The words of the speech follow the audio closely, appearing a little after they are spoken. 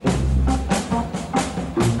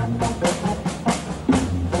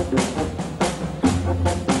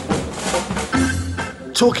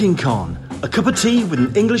Talking Con, a cup of tea with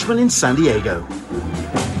an Englishman in San Diego.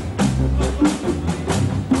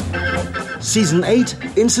 Season 8,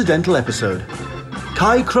 incidental episode.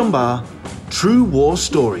 Kai Krumbar, True War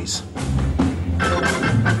Stories.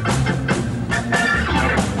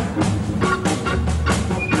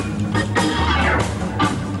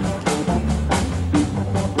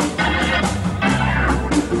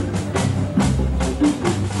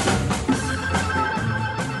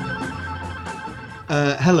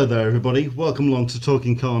 Hello there, everybody. Welcome along to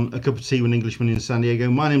Talking Con, a cup of tea with an Englishman in San Diego.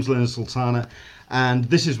 My name's Leonard Sultana, and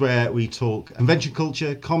this is where we talk convention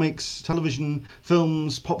culture, comics, television,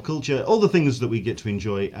 films, pop culture, all the things that we get to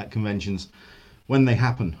enjoy at conventions when they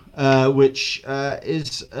happen, which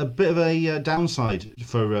is a bit of a downside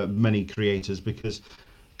for many creators, because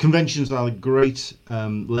conventions are a great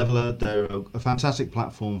leveler. They're a fantastic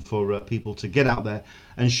platform for people to get out there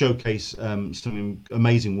and showcase some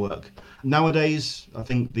amazing work. Nowadays, I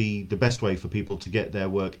think the best way for people to get their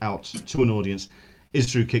work out to an audience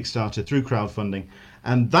is through Kickstarter, through crowdfunding.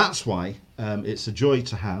 And that's why it's a joy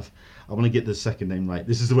to have, I want to get the second name right,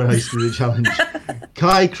 this is the way I used to do the challenge,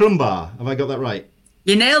 Kai Krumbar. Have I got that right?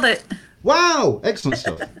 You nailed it. Wow, excellent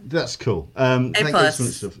stuff. That's cool. A+.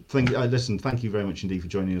 Excellent stuff. Thank you very much indeed for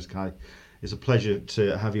joining us, Kai. It's a pleasure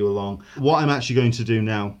to have you along. What I'm actually going to do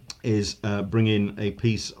now is bring in a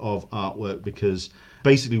piece of artwork, because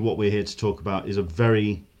basically what we're here to talk about is a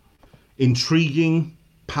very intriguing,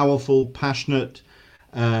 powerful, passionate,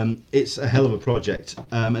 it's a hell of a project,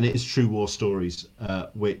 and it is True War Stories,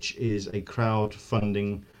 which is a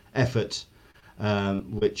crowdfunding effort,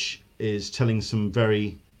 which is telling some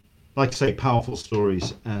very, like I say, powerful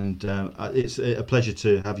stories, and it's a pleasure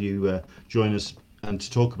to have you join us and to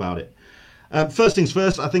talk about it. First things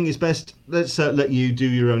first, I think it's best, let's let you do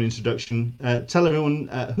your own introduction. Tell everyone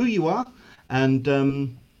who you are, and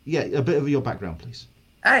a bit of your background, please.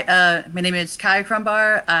 All right, my name is Kai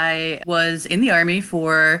Krumbar. I was in the Army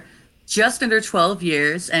for just under 12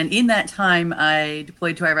 years, and in that time, I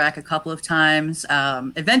deployed to Iraq a couple of times.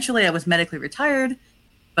 Eventually, I was medically retired,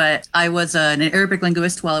 but I was an Arabic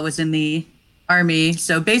linguist while I was in the Army.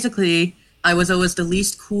 So basically, I was always the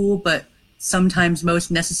least cool, but sometimes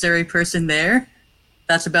most necessary person there.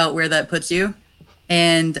 That's about where that puts you.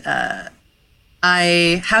 And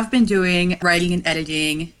I have been doing writing and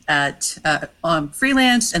editing at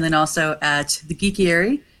freelance, and then also at the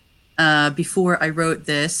Geekiary. Before I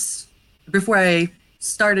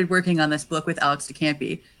started working on this book with Alex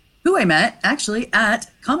DeCampi, who I met actually at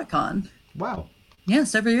Comic-Con. Wow. Yeah,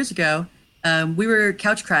 several years ago. We were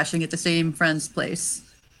couch crashing at the same friend's place.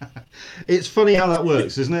 It's funny how that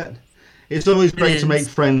works, isn't it? It's always great to make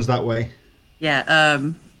friends that way. Yeah,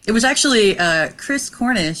 it was actually Chris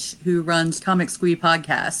Cornish, who runs Comic Squee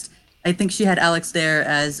podcast. I think she had Alex there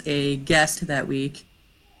as a guest that week.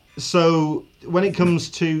 So when it comes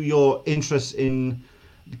to your interest in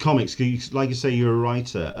comics, like you say, you're a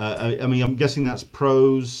writer. I mean, I'm guessing that's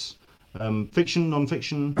prose, fiction,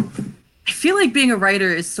 non-fiction? I feel like being a writer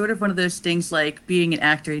is sort of one of those things like being an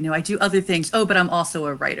actor. You know, I do other things. Oh, but I'm also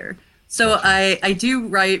a writer. So gotcha. I do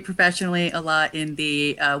write professionally a lot in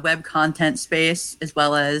the web content space, as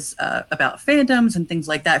well as about fandoms and things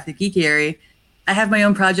like that for the Geekiary. I have my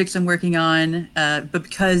own projects I'm working on, but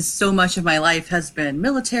because so much of my life has been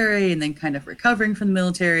military and then kind of recovering from the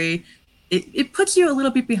military, it puts you a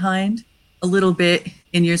little bit behind, a little bit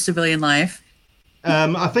in your civilian life.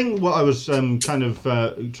 I think what I was kind of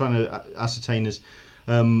trying to ascertain is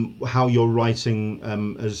how your writing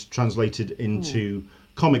has translated into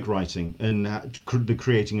comic writing and the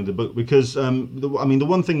creating of the book, because the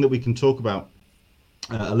one thing that we can talk about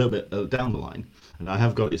a little bit down the line, and I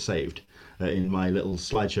have got it saved in my little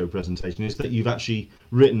slideshow presentation, is that you've actually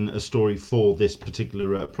written a story for this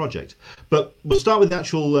particular project. But we'll start with the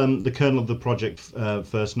actual the kernel of the project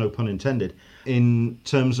first, no pun intended, in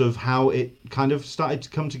terms of how it kind of started to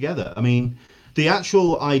come together. I mean, the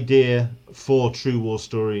actual idea for True War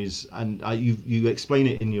Stories, and you explain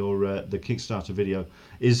it in your the Kickstarter video,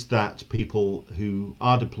 is that people who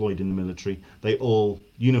are deployed in the military, they all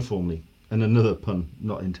uniformly, and another pun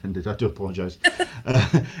not intended, I do apologise.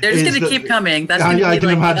 They're just going to keep coming. That's going to be like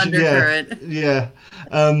imagine, the undercurrent. Yeah.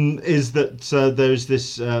 Is that there's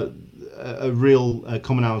this a real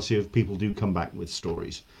commonality of people do come back with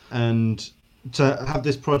stories. And to have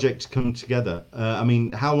this project come together, I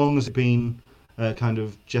mean, how long has it been kind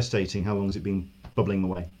of gestating? How long has it been bubbling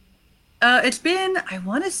away? It's been, I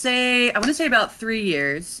want to say about 3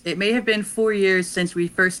 years. It may have been 4 years since we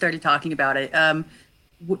first started talking about it.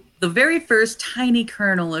 The very first tiny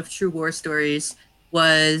kernel of True War Stories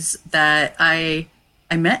was that I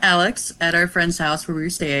met Alex at our friend's house where we were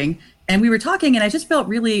staying, And we were talking, and I just felt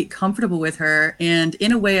really comfortable with her. And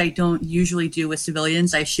in a way I don't usually do with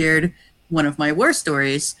civilians, I shared one of my war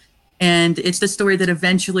stories. And it's the story that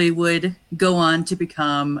eventually would go on to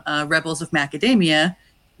become Rebels of Macadamia,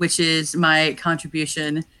 which is my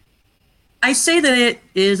contribution. I say that it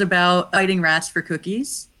is about fighting rats for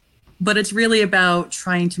cookies, but it's really about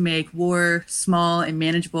trying to make war small and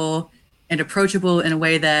manageable and approachable in a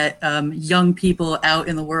way that young people out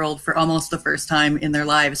in the world for almost the first time in their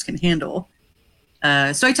lives can handle.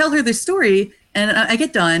 So I tell her this story, and I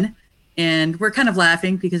get done, and we're kind of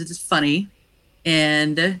laughing because it's funny.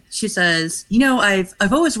 And she says, you know,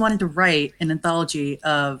 I've always wanted to write an anthology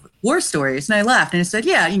of war stories. And I laughed and I said,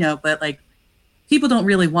 yeah, you know, but like people don't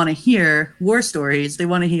really want to hear war stories. They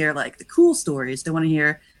want to hear like the cool stories. They want to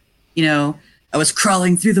hear, you know, I was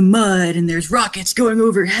crawling through the mud and there's rockets going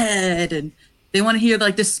overhead. And they want to hear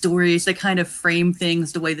like the stories that kind of frame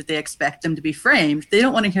things the way that they expect them to be framed. They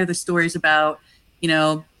don't want to hear the stories about, you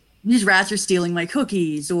know, these rats are stealing my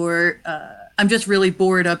cookies, or I'm just really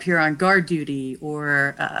bored up here on guard duty,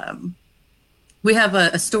 or we have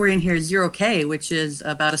a story in here, Zero K, which is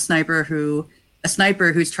about a sniper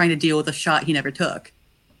who's trying to deal with a shot he never took.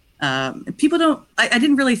 People don't, I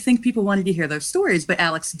didn't really think people wanted to hear those stories, but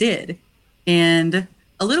Alex did. And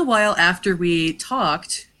a little while after we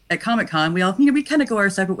talked at Comic-Con, we all, you know, we kind of go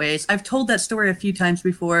our separate ways. I've told that story a few times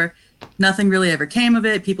before. Nothing really ever came of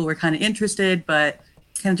it. People were kind of interested, but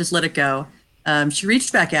kind of just let it go. She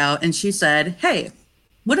reached back out and she said, hey,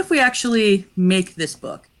 what if we actually make this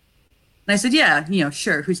book? And I said, yeah, you know,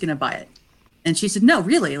 sure. Who's going to buy it? And she said, no,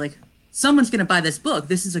 really, like someone's going to buy this book.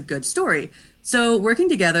 This is a good story. So working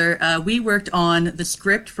together, we worked on the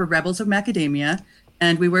script for Rebels of Macadamia,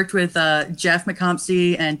 and we worked with Jeff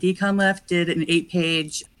McCompsey and Decon Left, did a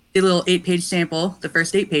little 8-page sample, the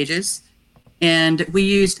first 8 pages. And we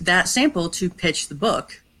used that sample to pitch the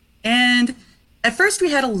book. And at first we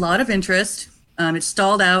had a lot of interest. It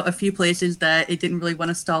stalled out a few places that it didn't really want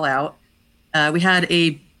to stall out. We had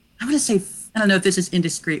I don't know if this is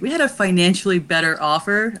indiscreet. We had a financially better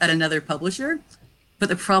offer at another publisher, but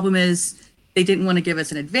the problem is they didn't want to give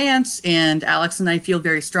us an advance. And Alex and I feel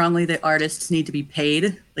very strongly that artists need to be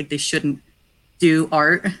paid. Like they shouldn't do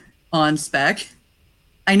art on spec.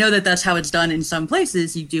 I know that that's how it's done in some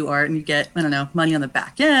places. You do art and you get, I don't know, money on the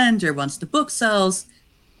back end or once the book sells.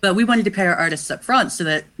 But we wanted to pay our artists up front so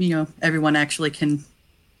that, you know, everyone actually can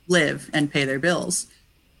live and pay their bills.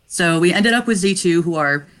 So we ended up with Z2, who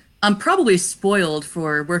are, I'm probably spoiled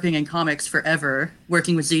for working in comics forever,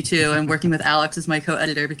 working with Z2 and working with Alex as my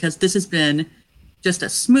co-editor, because this has been just a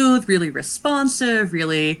smooth, really responsive,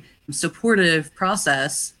 really supportive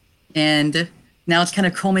process. And now it's kind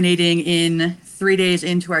of culminating in 3 days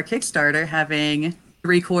into our Kickstarter, having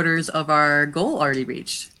 3/4 of our goal already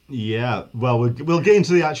reached. Yeah, well, we'll get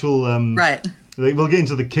into the actual right. We'll get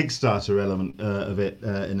into the Kickstarter element of it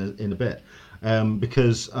in a bit,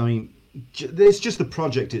 because I mean, it's just the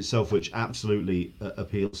project itself which absolutely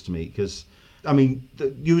appeals to me. Because I mean,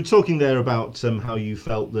 you were talking there about how you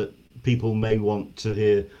felt that people may want to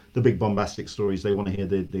hear the big bombastic stories. They want to hear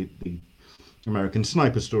the American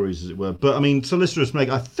Sniper stories, as it were. But I mean, Solicitous Meg,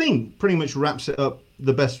 I think, pretty much wraps it up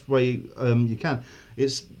the best way you can.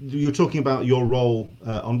 You're talking about your role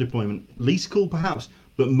on deployment, least cool perhaps,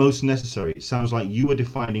 but most necessary. It sounds like you are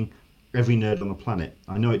defining every nerd on the planet.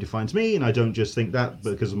 I know it defines me, and I don't just think that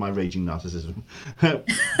because of my raging narcissism.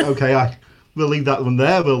 Okay, we'll leave that one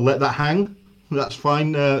there. We'll let that hang. That's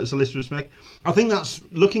fine, Solicitous Meg. I think that's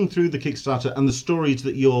looking through the Kickstarter and the stories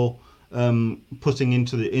that you're putting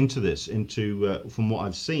into from what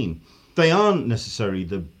I've seen. They aren't necessarily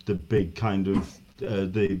the big kind of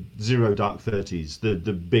the Zero Dark 30s,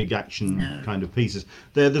 the big action kind of pieces.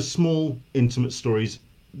 They're the small, intimate stories,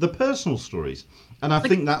 the personal stories. And I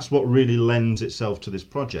think that's what really lends itself to this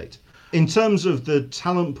project. In terms of the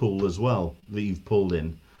talent pool as well that you've pulled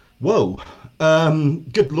in, whoa,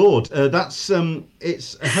 good Lord, that's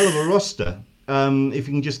it's a hell of a roster. If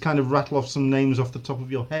you can just kind of rattle off some names off the top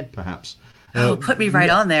of your head, perhaps. Put me right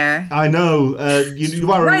on there. I know.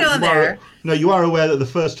 You are right on there. No, you are aware that the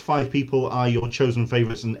first 5 people are your chosen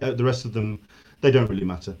favourites, and the rest of them, they don't really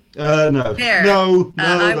matter. No. Fair. No.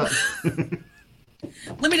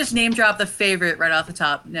 Let me just name drop the favorite right off the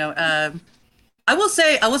top. No, I will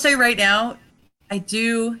say right now, I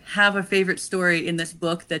do have a favorite story in this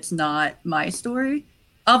book that's not my story.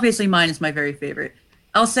 Obviously, mine is my very favorite.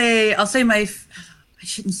 I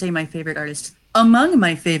shouldn't say my favorite artist. Among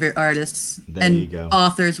my favorite artists and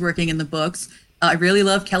authors working in the books, I really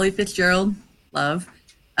love Kelly Fitzgerald. Love.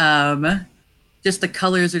 Just the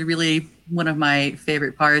colors are really one of my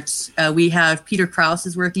favorite parts. We have Peter Krause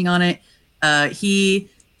is working on it. He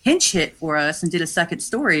pinch hit for us and did a second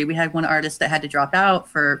story. We had one artist that had to drop out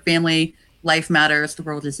for family, life matters, the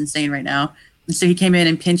world is insane right now. And so he came in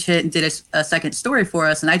and pinch hit and did a second story for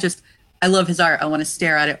us. And I love his art. I want to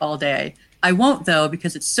stare at it all day. I won't though,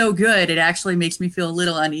 because it's so good. It actually makes me feel a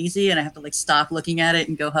little uneasy and I have to like stop looking at it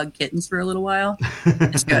and go hug kittens for a little while.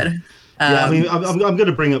 It's good. Yeah, I mean, I'm going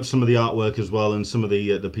to bring up some of the artwork as well and some of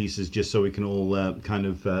the pieces just so we can all kind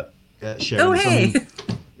of share. Oh, hey.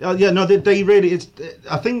 Yeah, no, they really.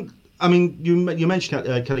 I think. I mean, you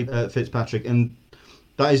mentioned Kelly Fitzpatrick, and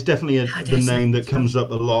that is definitely the name that comes up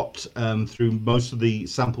a lot through most of the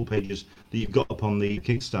sample pages that you've got up on the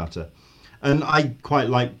Kickstarter. And I quite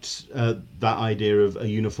liked that idea of a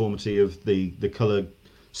uniformity of the color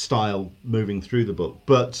style moving through the book.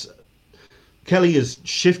 But Kelly has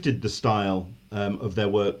shifted the style of their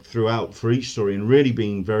work throughout for each story, and really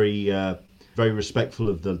being very very respectful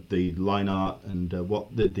of the line art and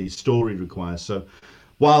what the story requires. So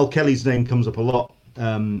while Kelly's name comes up a lot,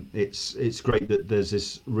 it's great that there's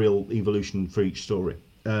this real evolution for each story.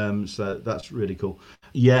 So that's really cool.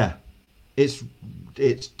 Yeah, it's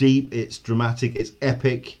deep, it's dramatic, it's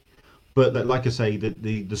epic, but like I say,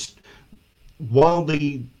 while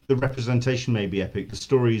the representation may be epic, the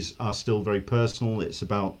stories are still very personal. It's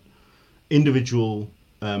about individual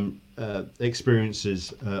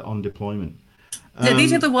experiences on deployment.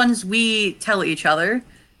 These are the ones we tell each other.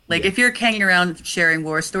 Like, if you're hanging around sharing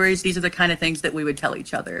war stories, these are the kind of things that we would tell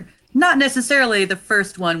each other. Not necessarily the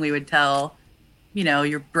first one we would tell,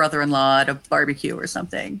 your brother-in-law at a barbecue or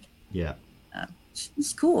something. Yeah.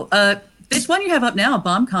 It's cool. This one you have up now,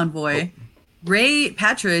 Bomb Convoy. Oh. Ray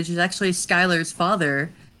Patridge is actually Skylar's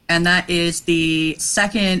father, and that is the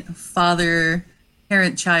second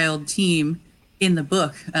father-parent-child team in the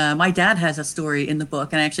book. My dad has a story in the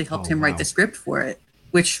book, and I actually helped him write the script for it,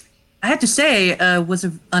 which I have to say was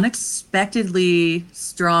an unexpectedly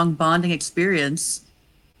strong bonding experience.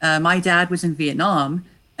 My dad was in Vietnam,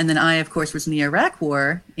 and then I, of course, was in the Iraq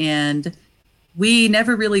War, and we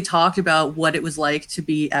never really talked about what it was like to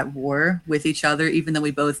be at war with each other, even though we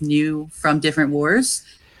both knew from different wars.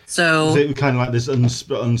 So it was kind of like this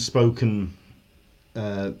unspoken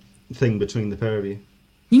thing between the pair of you.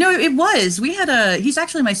 It was. We had he's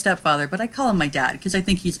actually my stepfather, but I call him my dad because I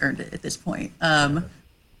think he's earned it at this point.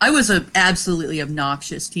 I was an absolutely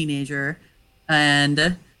obnoxious teenager,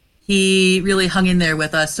 and he really hung in there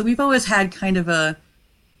with us. So we've always had kind of a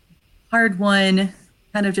hard-won,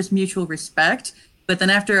 kind of just mutual respect. But then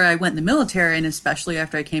after I went in the military, and especially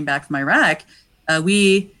after I came back from Iraq,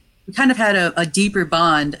 we kind of had a deeper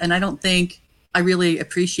bond. And I don't think I really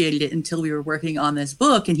appreciated it until we were working on this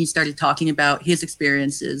book, and he started talking about his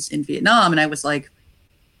experiences in Vietnam. And I was like,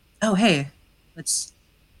 oh, hey, that's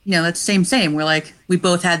same. We're like, we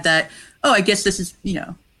both had that, oh, I guess this is,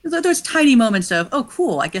 those tiny moments of, oh,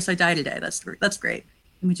 cool, I guess I die today. That's great.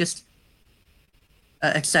 And we just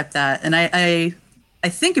accept that. And I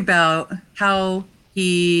think about how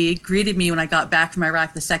he greeted me when I got back from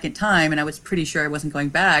Iraq the second time, and I was pretty sure I wasn't going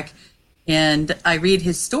back. And I read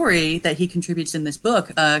his story that he contributes in this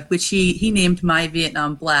book, which he named My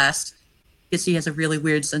Vietnam Blast, because he has a really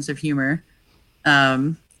weird sense of humor.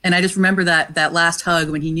 And I just remember that last hug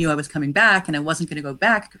when he knew I was coming back and I wasn't going to go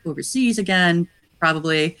back overseas again,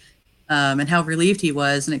 probably, and how relieved he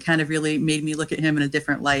was. And it kind of really made me look at him in a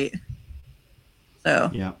different light. So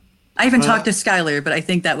yeah, I even talked to Skylar, but I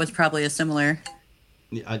think that was probably a similar.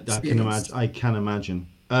 Yeah, I can imagine.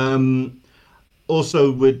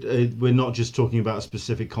 Also, we're not just talking about a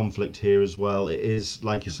specific conflict here as well. It is,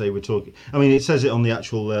 like you say, we're talking. I mean, it says it on the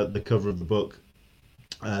actual the cover of the book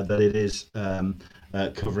that it is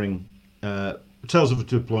covering tales of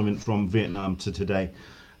deployment from Vietnam to today.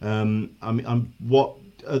 Other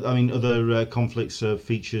conflicts are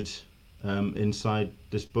featured inside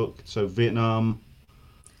this book. So Vietnam.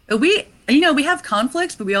 We have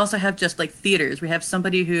conflicts, but we also have just like theaters. We have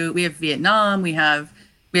Vietnam. We have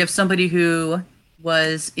somebody who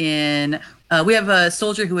was in. We have a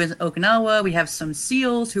soldier who is in Okinawa. We have some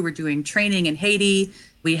SEALs who were doing training in Haiti.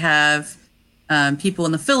 We have people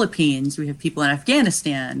in the Philippines. We have people in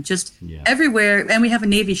Afghanistan. Just everywhere, and we have a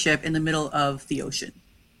Navy ship in the middle of the ocean.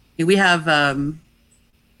 We have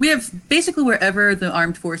basically wherever the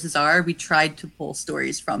armed forces are. We tried to pull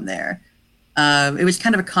stories from there. It was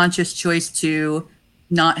kind of a conscious choice to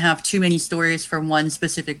not have too many stories from one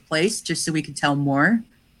specific place, just so we could tell more,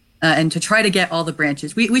 and to try to get all the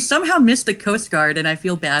branches. We somehow missed the Coast Guard, and I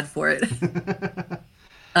feel bad for it.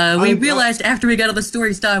 We realized after we got all the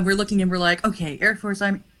stories done, we're looking and we're like, okay, Air Force,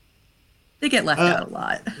 they get left out a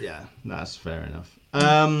lot. Yeah, that's fair enough.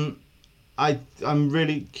 I'm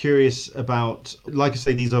really curious about, like I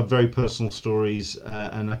say, these are very personal stories,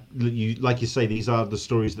 and like you say, these are the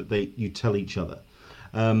stories that you tell each other.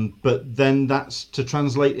 But then that's to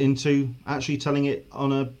translate into actually telling it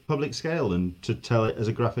on a public scale and to tell it as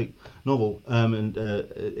a graphic novel and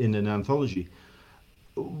in an anthology.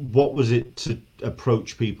 What was it to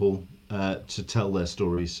approach people to tell their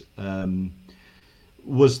stories?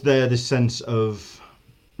 Was there this sense of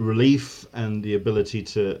relief and the ability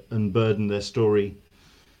to unburden their story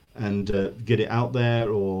and get it out there,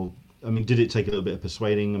 or I mean, did it take a little bit of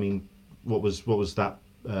persuading? I mean, what was that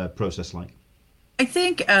process like? I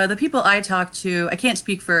think the people I talked to, I can't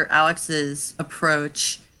speak for Alex's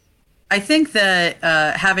approach. I think that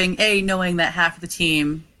knowing that half of the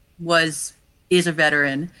team is a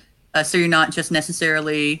veteran, so you're not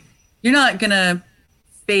gonna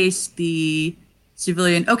face the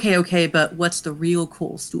civilian. Okay, but what's the real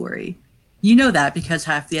cool story? You know that because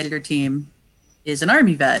half the editor team is an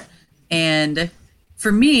Army vet, and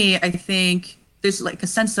for me, I think there's like a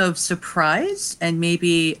sense of surprise and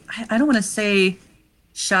maybe I don't want to say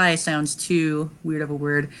shy sounds too weird of a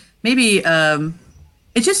word. Maybe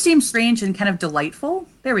it just seems strange and kind of delightful.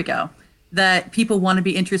 There we go. That people want to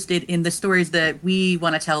be interested in the stories that we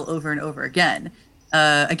want to tell over and over again.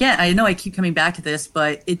 Again, I know I keep coming back to this,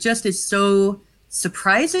 but it just is so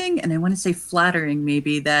surprising, and I want to say flattering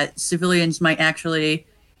maybe, that civilians might actually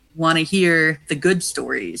want to hear the good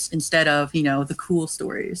stories instead of, the cool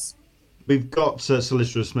stories. We've got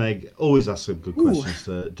Solisterous Meg. Always ask some good questions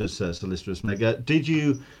to Solisterous Meg. Did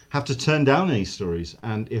you have to turn down any stories?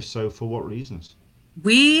 And if so, for what reasons?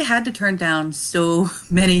 We had to turn down so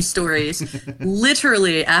many stories.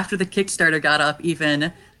 Literally, after the Kickstarter got up,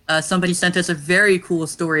 even somebody sent us a very cool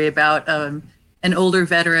story about an older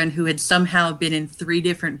veteran who had somehow been in 3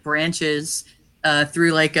 different branches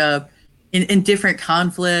through in different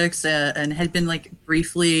conflicts and had been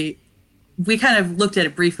briefly. We kind of looked at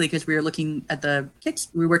it briefly because we were looking at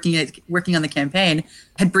we were working on the campaign.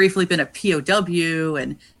 Had briefly been a POW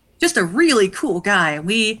and just a really cool guy.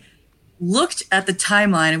 We looked at the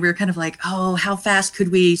timeline and we were kind of like, oh, how fast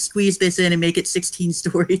could we squeeze this in and make it 16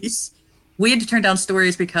 stories? We had to turn down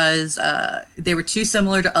stories because they were too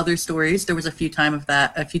similar to other stories. There was a few times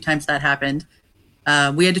that happened.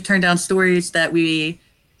 We had to turn down stories that we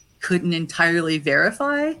couldn't entirely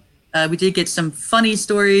verify. We did get some funny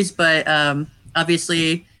stories, but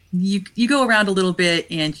obviously you go around a little bit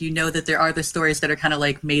and you know that there are the stories that are kind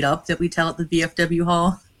of made up that we tell at the VFW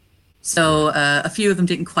hall. So a few of them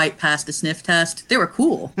didn't quite pass the sniff test. They were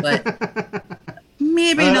cool, but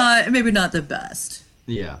maybe not the best.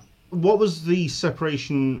 Yeah. What was the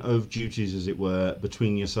separation of duties, as it were,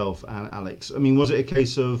 between yourself and Alex? I mean, was it a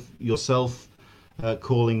case of yourself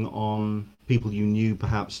calling on people you knew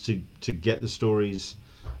perhaps to get the stories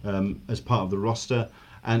as part of the roster,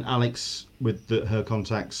 and Alex with her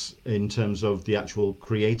contacts in terms of the actual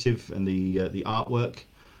creative and the artwork?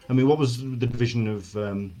 I mean, what was the division of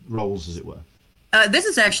roles, as it were? This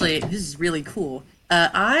is really cool.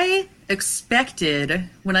 I expected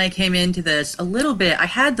when I came into this a little bit. I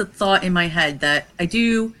had the thought in my head that I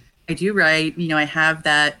do write. I have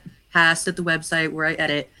that cast at the website where I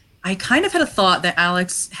edit. I kind of had a thought that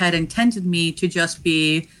Alex had intended me to just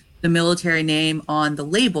be the military name on the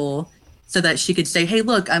label so that she could say, hey,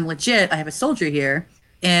 look, I'm legit. I have a soldier here.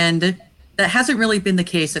 And that hasn't really been the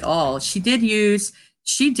case at all. She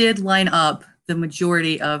did line up the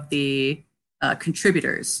majority of the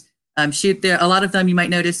contributors. A lot of them you might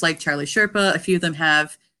notice, like Charlie Sherpa, a few of them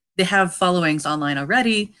have followings online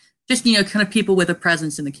already. Just, kind of people with a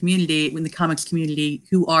presence in the community, in the comics community,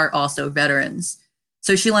 who are also veterans.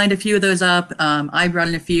 So she lined a few of those up. I brought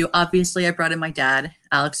in a few. Obviously, I brought in my dad.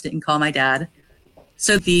 Alex didn't call my dad.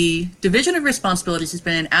 So the division of responsibilities has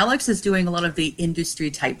been Alex is doing a lot of the industry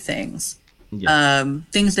type things. Yeah.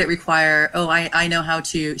 Things that require, I know how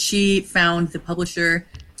to. She found the publisher.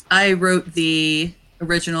 I wrote the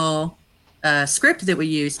original script that we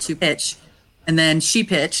used to pitch, and then she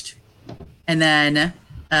pitched. And then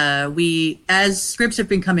as scripts have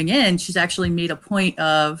been coming in, she's actually made a point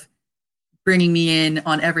of bringing me in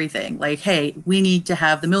on everything. Like, hey, we need to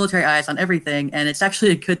have the military eyes on everything. And it's actually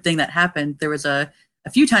a good thing that happened. There was a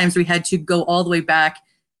few times we had to go all the way back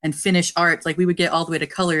and finish art. Like we would get all the way to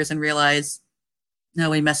colors and realize, no,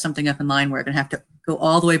 we messed something up in line work and have to go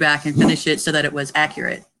all the way back and finish it so that it was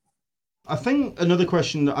accurate. I think another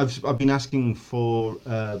question that I've been asking for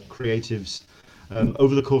creatives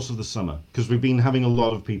over the course of the summer, because we've been having a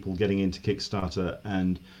lot of people getting into Kickstarter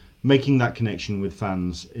and making that connection with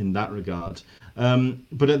fans in that regard.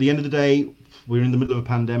 But at the end of the day, we're in the middle of a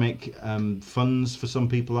pandemic. Funds for some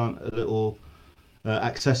people aren't a little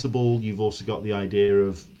accessible. You've also got the idea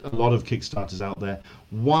of a lot of Kickstarters out there.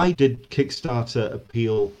 Why did Kickstarter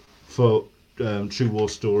appeal for True War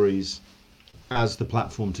Stories as the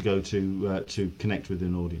platform to go to connect with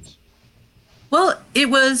an audience? Well, it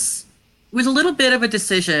was a little bit of a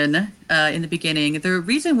decision in the beginning. The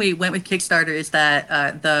reason we went with Kickstarter is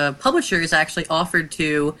that the publishers actually offered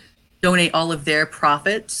to donate all of their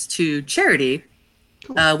profits to charity.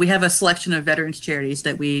 Cool. We have a selection of veterans charities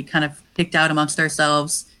that we kind of picked out amongst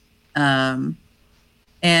ourselves. And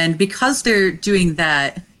because they're doing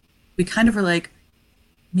that, we kind of were like,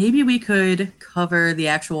 maybe we could cover the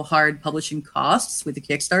actual hard publishing costs with the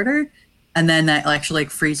Kickstarter. And then that actually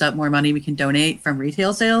frees up more money we can donate from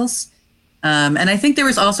retail sales. And I think there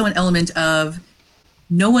was also an element of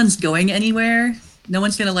no one's going anywhere. No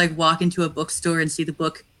one's going to walk into a bookstore and see the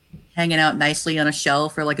book hanging out nicely on a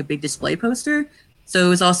shelf or a big display poster. So it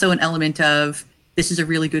was also an element of this is a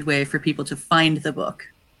really good way for people to find the book.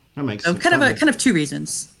 That makes sense. Kind of two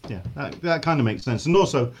reasons. Yeah, that kind of makes sense. And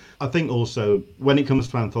also, I think when it comes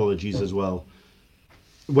to anthologies as well,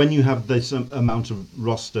 when you have this amount of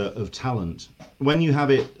roster of talent, when you have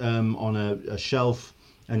it on a shelf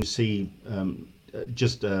and you see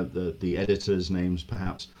just the editors' names,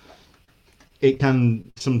 perhaps, it can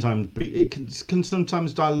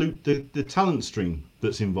sometimes dilute the talent stream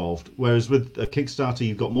that's involved. Whereas with a Kickstarter,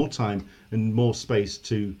 you've got more time and more space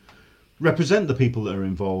to represent the people that are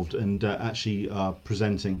involved and actually are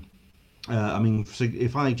presenting. So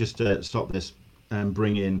if I just stop this and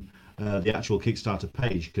bring in the actual Kickstarter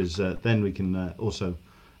page, because then we can also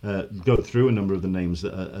go through a number of the names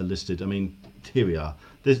that are listed. I mean, here we are.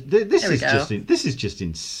 This is just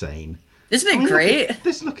insane. Isn't it great?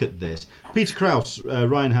 Look at this. Peter Krause,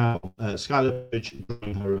 Ryan Howe, Skylar Bridge,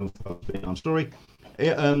 drawing her own Vietnam story.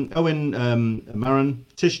 Owen Maron,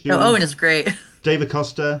 Tish Doon. Owen is great. Dave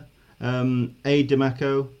Acosta, A.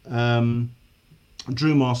 DeMacco,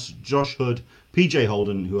 Drew Moss, Josh Hood, PJ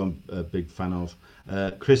Holden, who I'm a big fan of,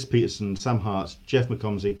 Chris Peterson, Sam Hart, Jeff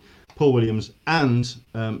McComsey, Paul Williams, and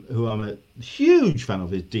who I'm a huge fan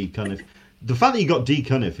of is Dee Cunniff. The fact that you got Dee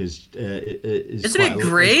Cunniff is isn't it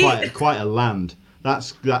great? Quite a land.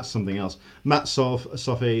 That's something else. Matt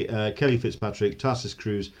Sophie, Kelly Fitzpatrick, Tarsis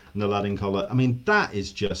Cruz, and the Lad in Collar. I mean, that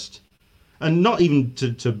is just, and not even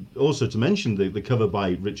to mention the cover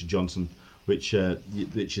by Richard Johnson, which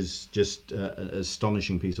is just an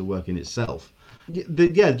astonishing piece of work in itself.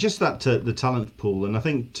 Just that the talent pool, and I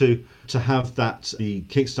think to have that the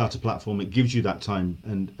Kickstarter platform, it gives you that time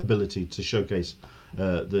and ability to showcase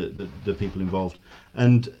the people involved.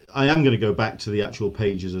 And I am going to go back to the actual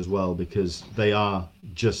pages as well, because they are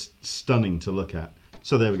just stunning to look at.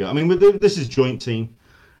 So there we go. I mean, this is joint team.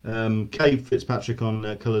 Kelly Fitzpatrick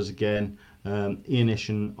on colours again, Ian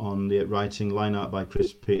Ishan on the writing, line art by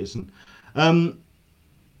Chris Peterson.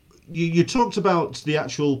 You talked about the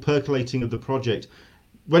actual percolating of the project.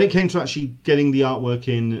 When it came to actually getting the artwork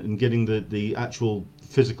in and getting the actual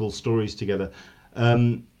physical stories together,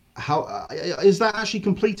 how is that actually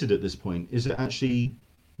completed at this point? Is it actually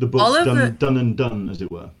the book done, as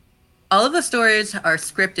it were? All of the stories are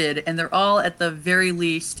scripted, and they're all at the very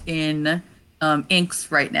least in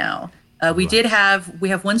inks right now. We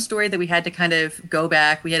have one story that we had to kind of go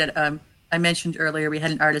back. We had I mentioned earlier we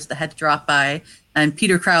had an artist that had to drop by, and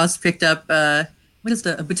Peter Krause picked up a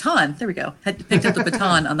baton. There we go. Picked up the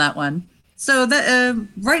baton on that one. So that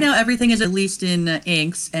right now everything is at least in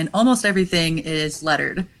inks, and almost everything is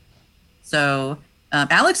lettered. So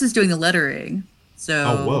Alex is doing the lettering.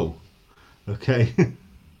 So whoa, okay.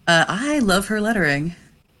 I love her lettering.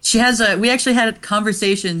 She has we actually had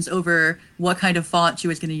conversations over what kind of font she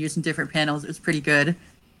was going to use in different panels. It was pretty good.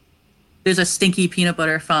 There's a stinky peanut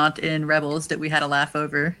butter font in Rebels that we had a laugh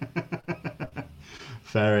over.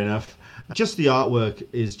 Fair enough. Just the artwork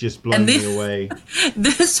is just blowing me away.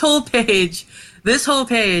 This whole page, we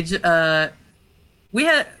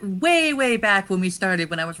had way back when we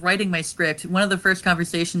started, when I was writing my script, one of the first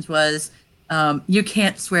conversations was, you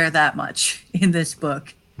can't swear that much in this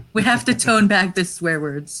book. We have to tone back the swear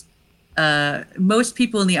words. Most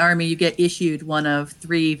people in the Army, you get issued one of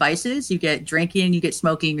three vices. You get drinking, you get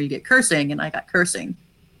smoking, or you get cursing, and I got cursing.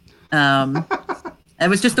 It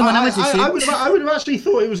was just the one I was issued. I would have actually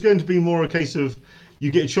thought it was going to be more a case of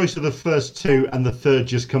you get a choice of the first two, and the third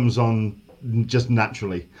just comes on just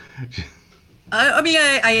naturally. I mean,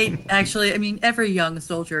 every young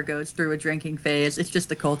soldier goes through a drinking phase. It's just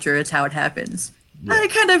the culture. It's how it happens. Yeah. I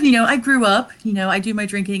kind of, I grew up, I do my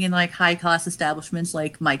drinking in high class establishments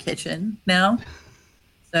like my kitchen now.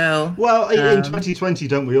 So. Well, in 2020,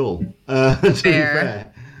 don't we all? To be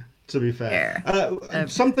fair. To be fair,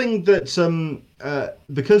 something that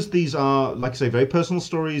because these are, like I say, very personal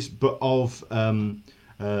stories, but of from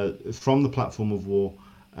the platform of war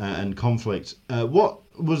and conflict. What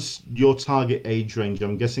was your target age range?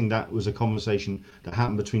 I'm guessing that was a conversation that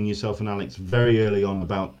happened between yourself and Alex very early on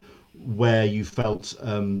about where you felt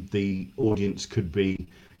the audience could be.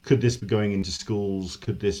 Could this be going into schools?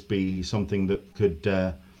 Could this be something that could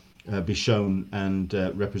be shown and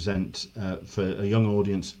represent for a young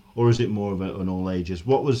audience, or is it more of an all ages?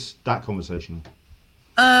 What was that conversation?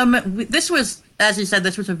 This was, as you said,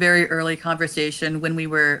 this was a very early conversation when we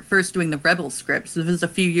were first doing the Rebel scripts. This was a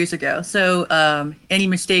few years ago. So any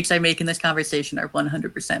mistakes I make in this conversation are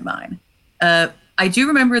 100% mine. I do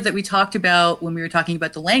remember that we talked about, when we were talking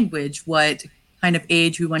about the language, what kind of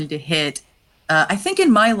age we wanted to hit. I think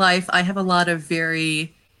in my life, I have a lot of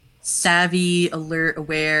very savvy, alert,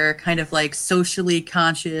 aware, kind of like socially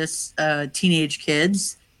conscious teenage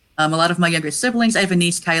kids. A lot of my younger siblings, I have a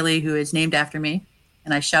niece, Kylie, who is named after me,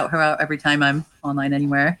 and I shout her out every time I'm online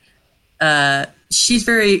anywhere. She's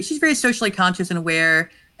very socially conscious and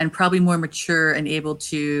aware, and probably more mature and able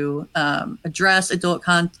to address adult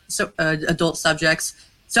subjects.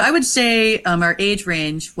 So I would say our age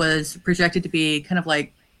range was projected to be kind of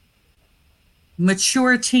like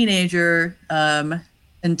mature teenager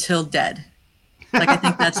until dead. Like, I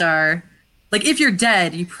think that's our, like, if you're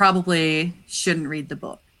dead, you probably shouldn't read the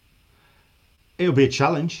book. It'll be a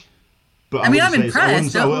challenge. But I mean, I'm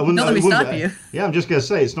impressed. Don't let me stop you. Yeah, I'm just going to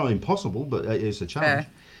say it's not impossible, but it's a challenge.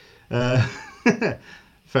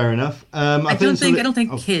 Fair enough. I don't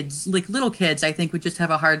think kids, like little kids, I think would just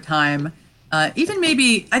have a hard time. Even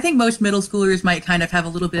maybe, I think most middle schoolers might kind of have a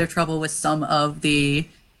little bit of trouble with some of the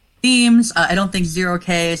themes. I don't think Zero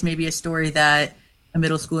K is maybe a story that a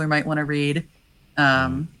middle schooler might want to read.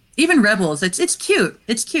 Even Rebels, it's cute.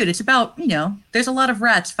 It's cute. It's about, there's a lot of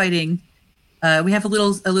rats fighting. We have a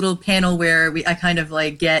little panel where I kind of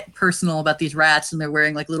like get personal about these rats, and they're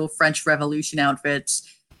wearing like little French Revolution outfits.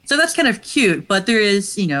 So that's kind of cute, but there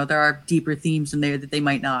is, there are deeper themes in there that they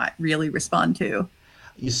might not really respond to.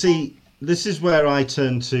 You see, this is where I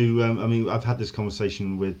turn to, I've had this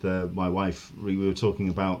conversation with my wife. We were talking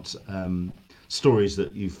about stories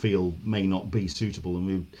that you feel may not be suitable,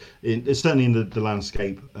 and certainly in the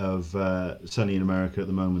landscape of certainly in America at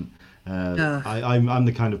the moment. I'm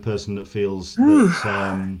the kind of person that feels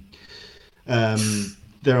that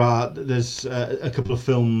there's a couple of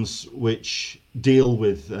films which deal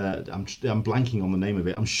with I'm blanking on the name of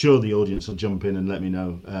it. I'm sure the audience will jump in and let me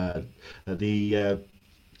know. The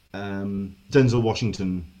Denzel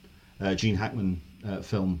Washington, Gene Hackman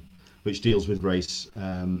film, which deals with race,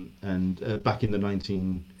 and back in the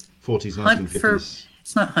 1940s, 1950s.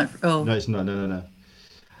 It's not Hunt for... Oh. No, it's not. No.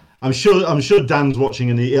 I'm sure Dan's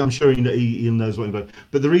watching, and I'm sure he knows what I'm about.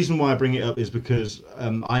 But the reason why I bring it up is because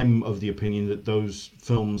I'm of the opinion that those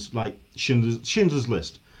films, like Schindler's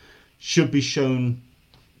List, should be shown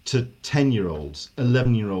to 10-year-olds,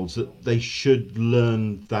 11-year-olds, that they should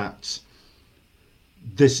learn that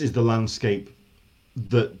this is the landscape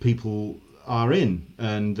that people are in,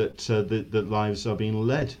 and that lives are being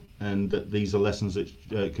led, and that these are lessons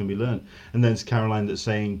that can be learned. And then it's Caroline that's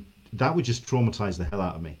saying that would just traumatize the hell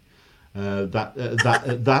out of me. That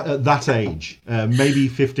at that age, maybe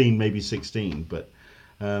 15, maybe 16, but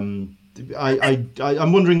I'm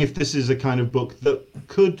wondering if this is a kind of book that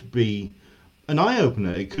could be an eye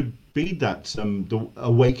opener. It could be that the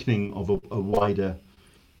awakening of a wider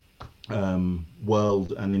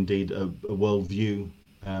world, and indeed a world view.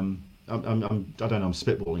 I don't know. I'm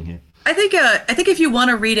spitballing here. I think if you want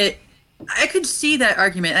to read it, I could see that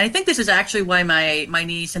argument. And I think this is actually why my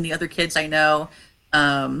niece and the other kids I know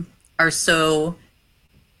are so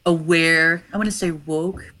aware. I want to say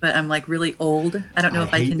woke, but I'm like really old. I don't know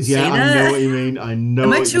if I can say that. I know what you mean. I know.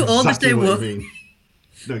 Am I too old to say woke? I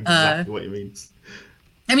know exactly what you mean.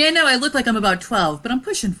 I mean, I know I look like I'm about 12, but I'm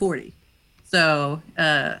pushing 40. So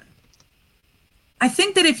I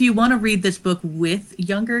think that if you want to read this book with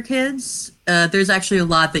younger kids, there's actually a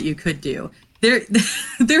lot that you could do. There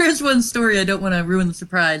is one story, I don't want to ruin the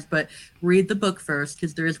surprise, but read the book first,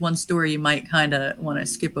 because there is one story you might kind of want to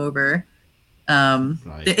skip over. Right.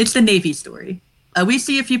 It's the Navy story. We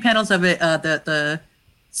see a few panels of it. The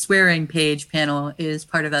swearing page panel is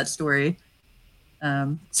part of that story.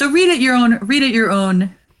 So read at your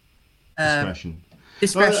own discretion.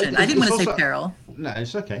 Discretion. Well, I didn't want to say peril. No,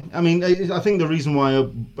 it's okay. I mean, I think the reason why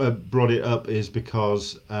I brought it up is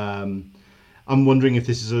because I'm wondering if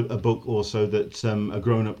this is a book also that a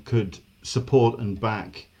grown-up could support and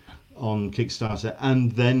back on Kickstarter,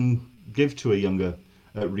 and then give to a younger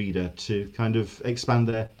reader to kind of expand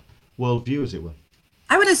their worldview, as it were.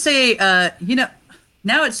 I want to say,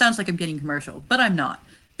 now it sounds like I'm getting commercial, but I'm not.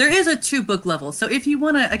 There is a 2 book level. So if you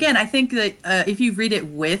want to, again, I think that if you read it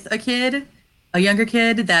with a younger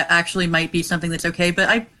kid, that actually might be something that's okay. But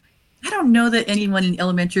I don't know that anyone in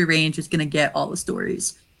elementary range is going to get all the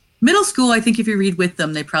stories. Middle school, I think if you read with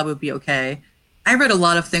them, they probably be okay. I read a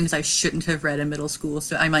lot of things I shouldn't have read in middle school,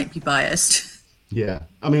 so I might be biased. Yeah,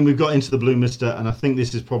 I mean, we've got Into the Blue Mister, and I think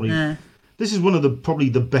this is probably this is one of the probably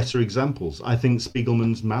the better examples. I think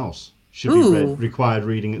Spiegelman's Mouse should be required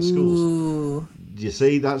reading at schools. Ooh. You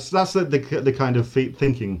see, that's the kind of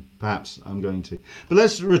thinking perhaps I'm going to. But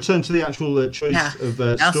let's return to the actual choice of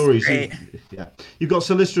stories. You've got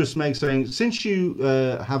Solisterous Meg saying, since you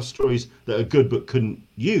have stories that are good but couldn't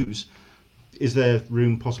use, is there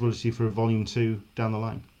possibility for a volume 2 down the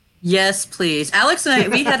line? Yes, please. Alex and I,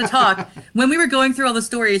 we had a talk when we were going through all the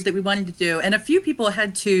stories that we wanted to do, and a few people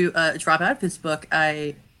had to drop out of this book.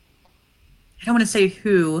 I don't want to say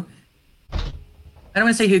who. I don't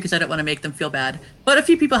want to say who because I don't want to make them feel bad. But a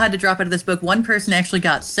few people had to drop out of this book. One person actually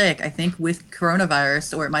got sick, I think, with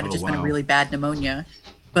coronavirus, or it might have been a really bad pneumonia.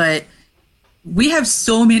 But we have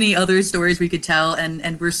so many other stories we could tell,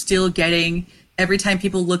 and we're still getting, every time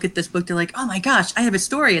people look at this book, they're like, oh my gosh, I have a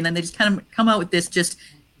story. And then they just kind of come out with this just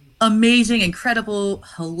amazing, incredible,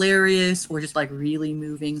 hilarious, or just like really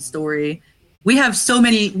moving story. We have so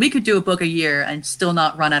many, we could do a book a year and still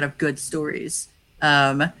not run out of good stories.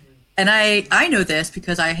 And I know this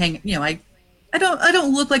because I hang, I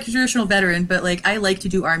don't look like a traditional veteran, but like I like to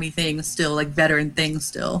do Army things still, like veteran things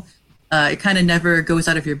still. It kind of never goes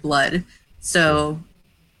out of your blood. So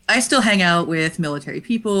I still hang out with military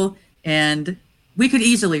people, and we could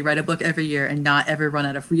easily write a book every year and not ever run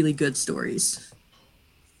out of really good stories.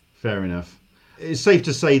 Fair enough. It's safe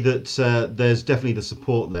to say that there's definitely the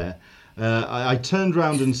support there. I turned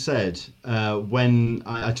around and said, when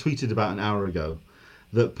I tweeted about an hour ago,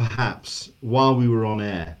 that perhaps while we were on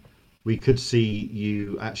air, we could see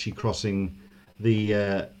you actually crossing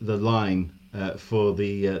the line for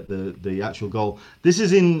the actual goal. This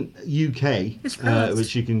is in UK,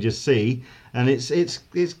 which you can just see, and it's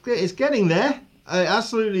getting there.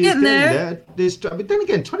 Absolutely, it's getting there. But then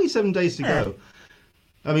again, 27 days to go.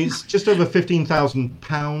 I mean, it's just over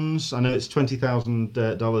 £15,000. I know it's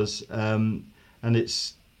 $20,000, and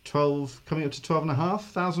it's coming up to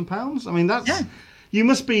 £12,500. I mean, that's you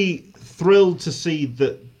must be thrilled to see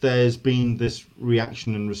that there's been this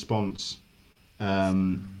reaction and response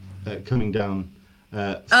coming down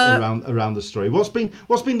around the story. What's been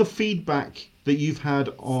the feedback that you've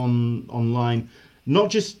had online?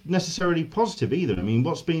 Not just necessarily positive either. I mean,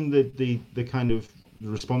 what's been the kind of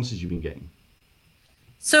responses you've been getting?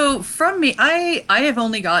 So from me, I have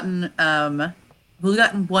only gotten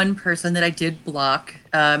one person that I did block.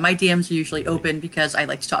 My DMs are usually open because I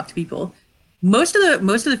like to talk to people. Most of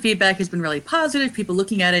the feedback has been really positive. People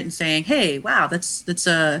looking at it and saying, "Hey, wow, that's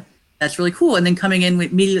really cool," and then coming in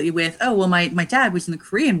immediately with, "Oh, well, my dad was in the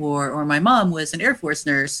Korean War, or my mom was an Air Force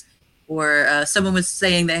nurse, or someone was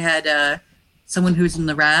saying they had someone who's in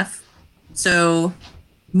the RAF." So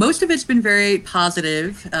most of it's been very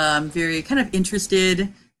positive, very kind of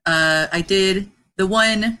interested. I did the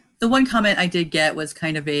one comment I did get was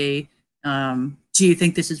kind of a, "Do you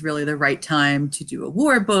think this is really the right time to do a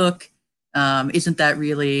war book? Isn't that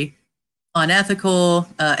really unethical?"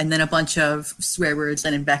 And then a bunch of swear words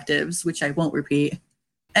and invectives, which I won't repeat.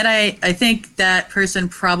 And I think that person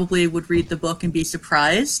probably would read the book and be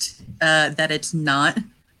surprised that it's not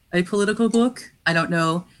a political book. I don't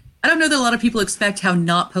know that a lot of people expect how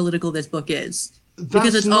not political this book is.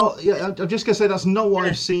 Because it's not. I'm just gonna say that's not what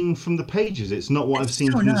I've seen from the pages. It's not what I've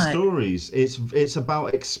seen from the stories. It's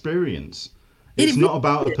about experience. It's not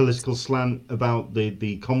about a political slant about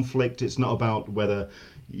the conflict. It's not about whether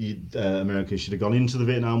America should have gone into the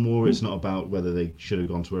Vietnam War. It's not about whether they should have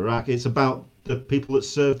gone to Iraq. It's about the people that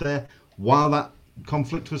served there while that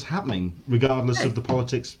conflict was happening, regardless of the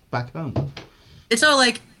politics back home. It's all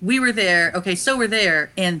like, we were there, okay, so we're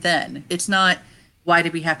there, and then. It's not, why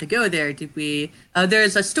did we have to go there? Did we... there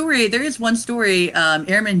is one story,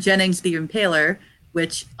 Airman Jennings the Impaler,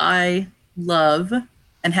 which I love,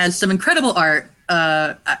 and has some incredible art.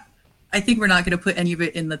 I think we're not going to put any of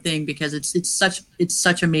it in the thing because it's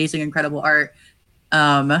such amazing, incredible art.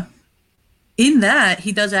 In that,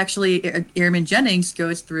 he does actually, Airman Jennings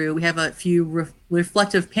goes through, we have a few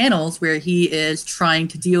reflective panels where he is trying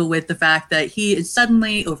to deal with the fact that he is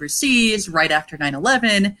suddenly overseas right after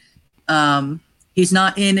 9/11. He's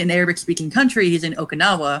not in an Arabic-speaking country, he's in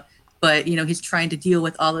Okinawa, but he's trying to deal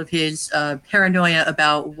with all of his paranoia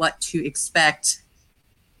about what to expect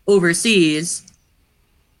overseas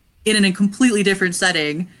in a completely different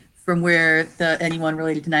setting from where anyone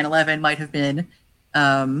related to 9/11 might have been.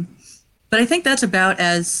 But I think that's about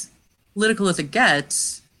as political as it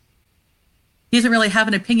gets. He doesn't really have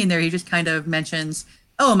an opinion there. He just kind of mentions,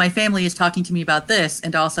 oh, my family is talking to me about this,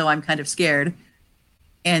 and also I'm kind of scared.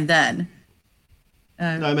 And then...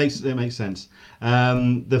 no, it makes sense.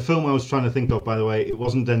 The film I was trying to think of, by the way, it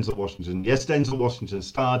wasn't Denzel Washington. Yes, Denzel Washington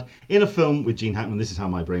starred in a film with Gene Hackman. This is how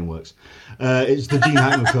my brain works. It's the Gene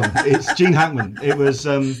Hackman film. It's Gene Hackman. It was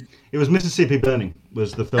Mississippi Burning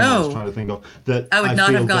was the film I was trying to think of. That I would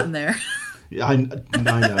not have gotten there. I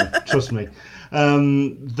know. Trust me.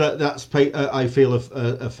 I feel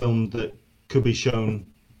a film that could be shown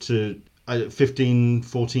to 15,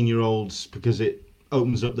 14-year-olds because it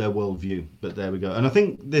opens up their worldview. But there we go. And I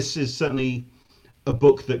think this is certainly a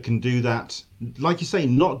book that can do that. Like you say,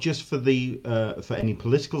 not just for for any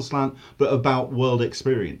political slant, but about world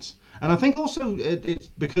experience. And I think also it's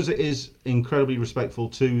because it is incredibly respectful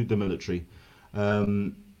to the military.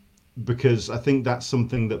 Because I think that's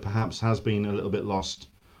something that perhaps has been a little bit lost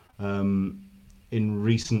in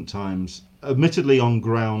recent times, admittedly on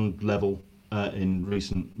ground level in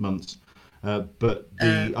recent months. But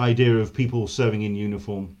the idea of people serving in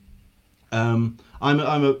uniform, I'm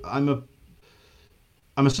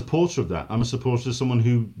a supporter of that. I'm a supporter of someone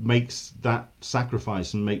who makes that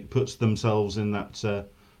sacrifice and puts themselves in that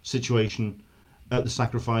situation at the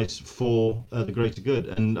sacrifice for the greater good.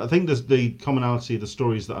 And I think there's the commonality of the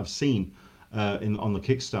stories that I've seen on the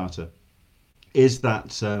Kickstarter is that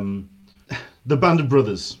the band of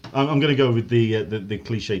brothers. I'm going to go with the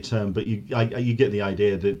cliche term, but you get the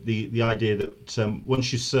idea. The idea that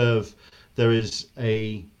once you serve, there is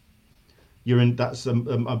that's a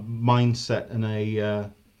mindset and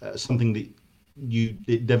something that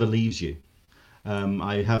it never leaves you.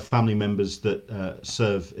 I have family members that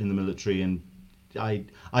serve in the military, and I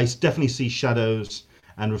definitely see shadows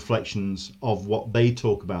and reflections of what they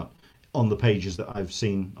talk about on the pages that I've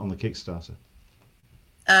seen on the Kickstarter.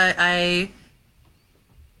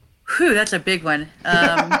 That's a big one.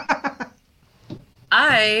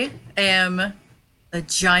 I am a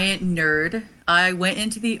giant nerd. I went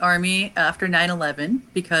into the Army after 9/11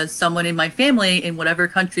 because someone in my family, in whatever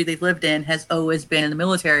country they've lived in, has always been in the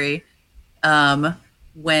military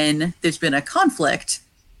when there's been a conflict.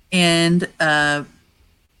 And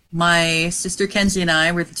my sister Kenzie and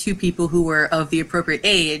I were the two people who were of the appropriate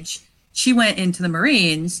age. She went into the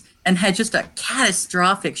Marines and had just a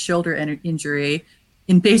catastrophic shoulder injury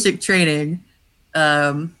in basic training.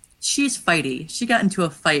 She's fighty. She got into a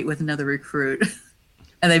fight with another recruit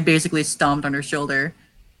and they basically stomped on her shoulder.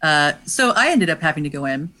 So I ended up having to go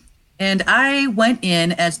in. And I went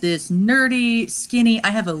in as this nerdy, skinny, I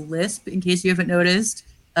have a lisp in case you haven't noticed,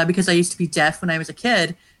 because I used to be deaf when I was a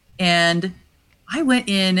kid. And I went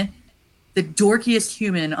in the dorkiest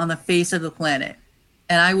human on the face of the planet.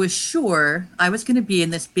 And I was sure I was going to be in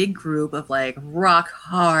this big group of like rock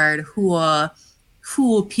hard,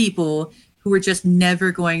 cool people who were just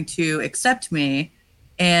never going to accept me.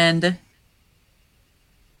 And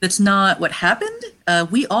that's not what happened.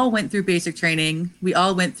 We all went through basic training. We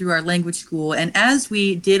all went through our language school. And as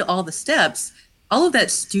we did all the steps, all of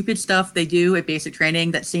that stupid stuff they do at basic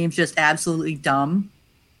training that seems just absolutely dumb,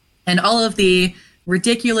 and all of the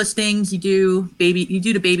ridiculous things you do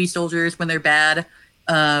to baby soldiers when they're bad.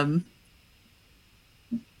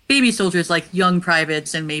 Baby soldiers like young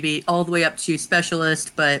privates and maybe all the way up to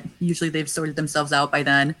specialists, but usually they've sorted themselves out by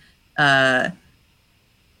then.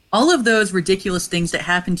 All of those ridiculous things that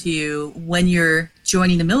happen to you when you're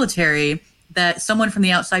joining the military that someone from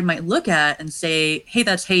the outside might look at and say, hey,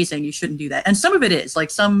 that's hazing, you shouldn't do that. And some of it is,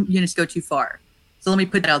 like some units go too far. So let me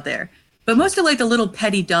put that out there. But most of like the little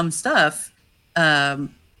petty dumb stuff,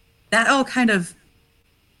 that all kind of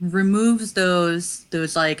removes those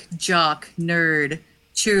like jock, nerd,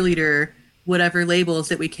 cheerleader, whatever labels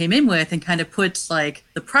that we came in with and kind of puts like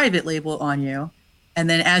the private label on you. And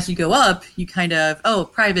then as you go up, you kind of,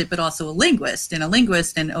 private, but also a linguist, and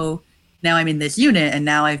now I'm in this unit, and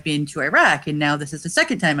now I've been to Iraq, and now this is the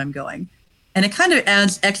second time I'm going. And it kind of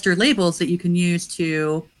adds extra labels that you can use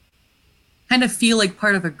to kind of feel like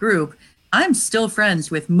part of a group. I'm still friends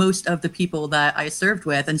with most of the people that I served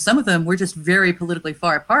with, and some of them were just very politically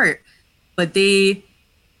far apart, but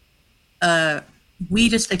we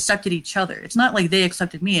just accepted each other. It's not like they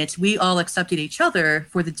accepted me, it's we all accepted each other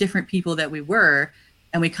for the different people that we were,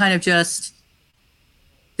 and we kind of just,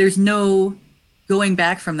 there's no going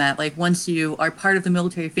back from that. Like once you are part of the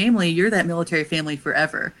military family, you're that military family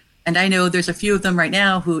forever. And I know there's a few of them right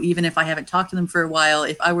now who, even if I haven't talked to them for a while,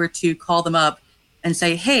 if I were to call them up and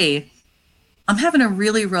say, hey, I'm having a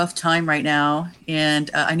really rough time right now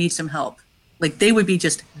and I need some help, Like they would be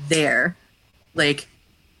just there. Like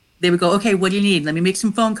they would go, okay, what do you need? Let me make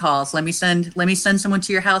some phone calls. Let me send someone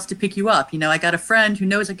to your house to pick you up. You know, I got a friend who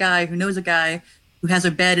knows a guy who has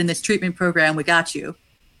a bed in this treatment program. We got you.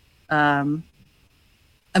 I'm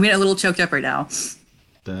getting a little choked up right now.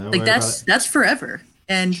 Like that's forever.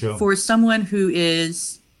 And Sure. for someone who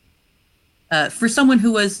was, I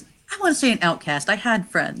want to say an outcast. I had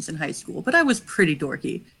friends in high school, but I was pretty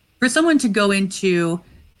dorky. For someone to go into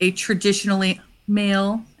a traditionally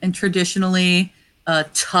male and traditionally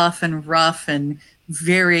tough and rough and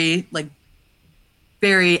very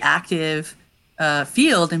active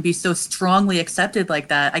field and be so strongly accepted like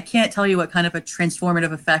that, I can't tell you what kind of a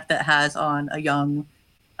transformative effect that has on a young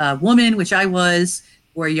woman, which I was,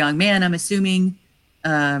 or a young man, I'm assuming.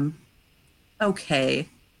 Okay.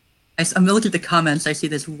 I'm gonna look at the comments. I see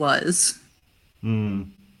this was.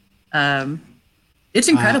 It's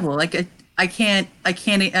incredible. I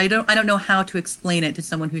don't know how to explain it to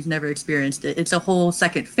someone who's never experienced it. It's a whole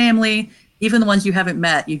second family. Even the ones you haven't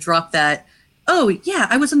met, you drop that. Oh yeah,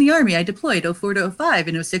 I was in the Army. I deployed 04 to 05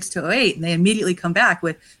 and 06 to 08, and they immediately come back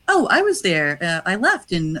with, oh, I was there. I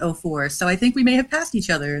left in 04, so I think we may have passed each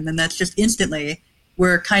other. And then that's just instantly,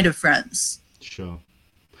 we're kind of friends. Sure.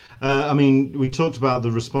 I mean, we talked about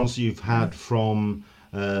the response you've had from.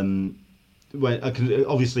 Obviously,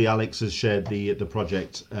 Alex has shared the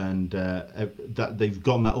project, and that they've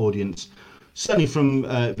gotten that audience. Certainly from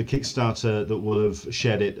the Kickstarter that will have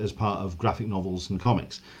shared it as part of graphic novels and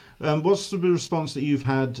comics. What's the response that you've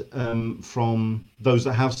had from those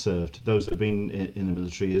that have served, those that have been in the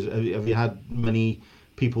military? Have you had many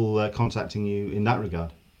people contacting you in that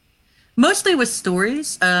regard? Mostly with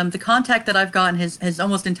stories. The contact that I've gotten has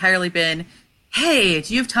almost entirely been, hey,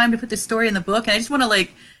 do you have time to put this story in the book? And I just want to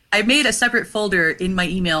I made a separate folder in my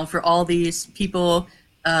email for all these people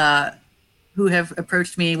who have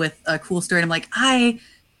approached me with a cool story. And I'm like, I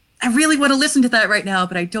really want to listen to that right now,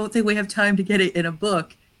 but I don't think we have time to get it in a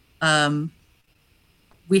book.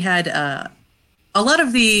 We had a lot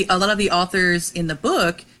of the authors in the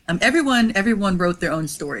book. Everyone wrote their own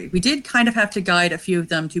story. We did kind of have to guide a few of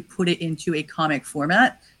them to put it into a comic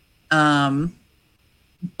format, but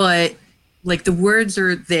the words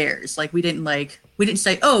are theirs. We didn't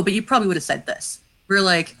say, oh, but you probably would have said this. We're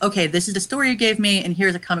like, okay, this is the story you gave me, and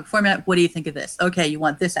here's a comic format. What do you think of this? Okay, you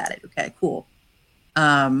want this added. Okay, cool.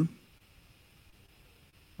 I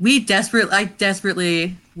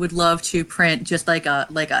desperately would love to print just like a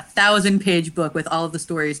 1,000-page book with all of the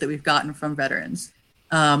stories that we've gotten from veterans.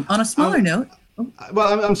 On a smaller note.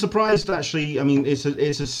 Well, I'm surprised actually. I mean, it's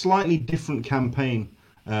a slightly different campaign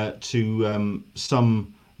to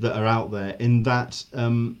some that are out there in that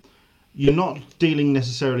you're not dealing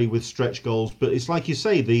necessarily with stretch goals, but it's like you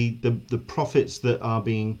say, the profits that are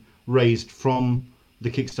being raised from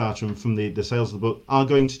the Kickstarter and from the sales of the book are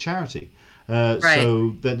going to charity. Right.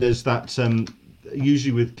 So there's that.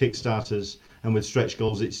 Usually with Kickstarters and with stretch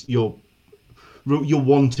goals, it's you're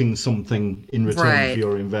wanting something in return for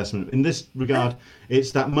your investment. In this regard,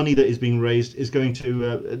 it's that money that is being raised is going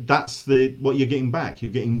to that's what you're getting back.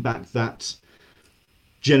 You're getting back that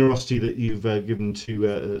generosity that you've given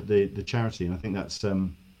to the charity, and I think that's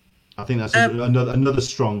another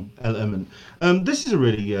strong element. This is a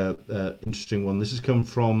really interesting one. This has come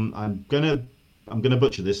from I'm gonna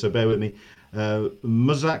butcher this, so bear with me.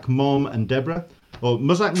 Muzak Mom and Deborah. Or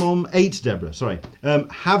Muzak Mom 8 Deborah, sorry.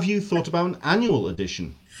 Have you thought about an annual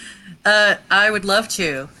edition? I would love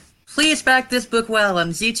to. Please back this book well on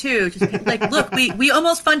Z2. Just look, we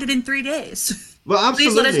almost funded in 3 days. Well, absolutely.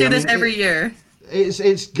 Please let us do this every year.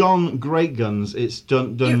 It's gone great guns. It's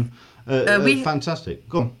done fantastic.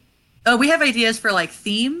 Go on. Oh, we have ideas for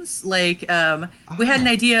themes. We had an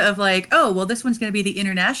idea of this one's going to be the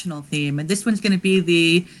international theme, and this one's going to be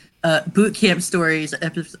the boot camp stories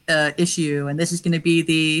issue, and this is going to be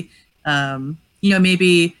the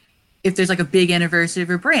maybe if there's a big anniversary of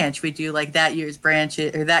a branch, we do that year's branch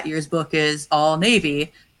or that year's book is all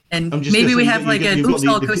Navy, and maybe we have an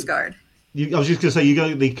all Coast Guard. I was just going to say, you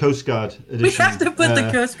got the Coast Guard edition. We have to put the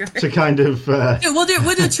Coast Guard to kind of. Yeah, we'll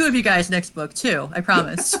do 2 of you guys next book too. I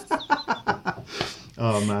promise.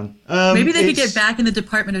 Oh man. Maybe they could get back in the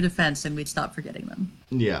Department of Defense, and we'd stop forgetting them.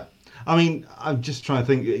 Yeah. I mean, I'm just trying to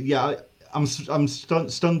think. Yeah, I'm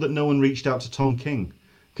stunned that no one reached out to Tom King,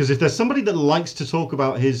 because if there's somebody that likes to talk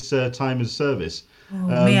about his time as service,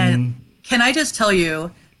 man, can I just tell you,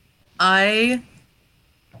 I'm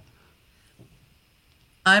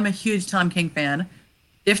a huge Tom King fan.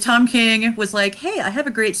 If Tom King was like, "Hey, I have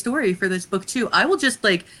a great story for this book too," I will just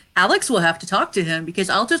Alex will have to talk to him, because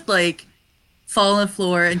I'll just fall on the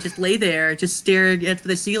floor and just lay there, just staring at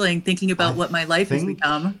the ceiling, thinking about what my life has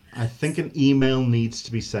become. I think an email needs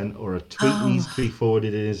to be sent or a tweet needs to be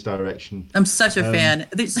forwarded in his direction. I'm such a fan.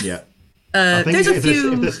 Yeah. I think there's a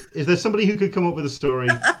few. If there's somebody who could come up with a story,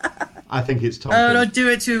 I think it's Tom. Oh, don't do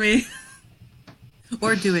it to me.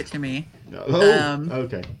 Or do it to me.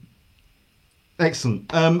 Okay. Excellent.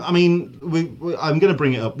 I mean, I'm going to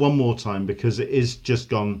bring it up one more time because it is just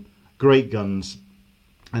gone great guns.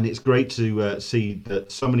 And it's great to see that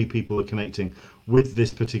so many people are connecting with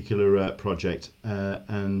this particular project. I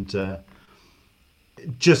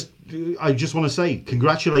just want to say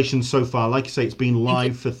congratulations so far. Like I say, it's been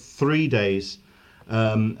live for 3 days,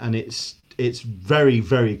 and it's very,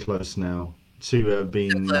 very close now to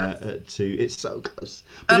being it's so close.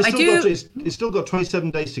 But it's still got 27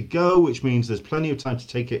 days to go, which means there's plenty of time to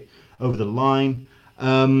take it over the line.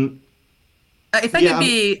 I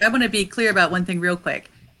want to be clear about one thing real quick.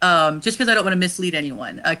 Just because I don't want to mislead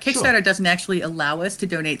anyone. Kickstarter doesn't actually allow us to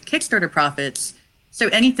donate Kickstarter profits. So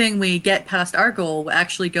anything we get past our goal will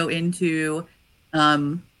actually go into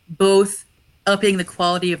both upping the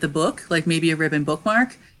quality of the book, like maybe a ribbon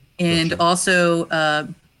bookmark, and also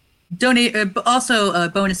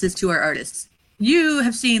bonuses to our artists. You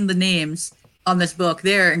have seen the names on this book.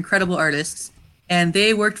 They're incredible artists, and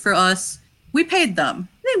they worked for us. We paid them.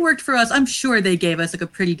 They worked for us. I'm sure they gave us like a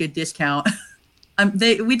pretty good discount.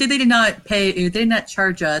 They did not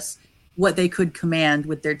charge us what they could command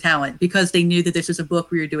with their talent because they knew that this was a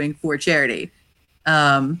book we were doing for charity.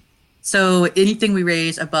 So anything we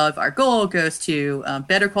raise above our goal goes to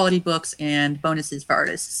better quality books and bonuses for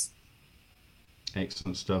artists.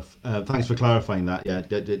 Excellent stuff. Thanks for clarifying that. Yeah,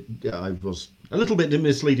 I was a little bit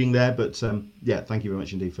misleading there, but thank you very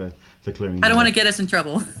much indeed for clearing. I don't want to get us in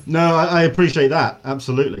trouble. No, I appreciate that.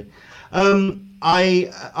 Absolutely. I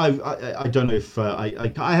don't know if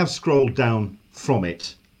I have scrolled down from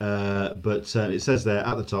it, but it says there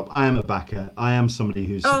at the top, I am a backer. I am somebody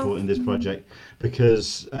who's supporting this project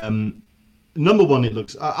because number one,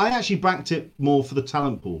 I actually backed it more for the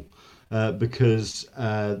talent pool because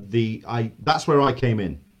that's where I came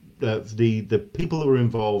in. The people that were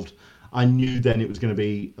involved, I knew then it was going to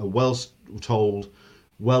be a well-told,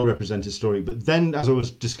 well-represented story. But then as I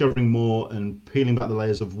was discovering more and peeling back the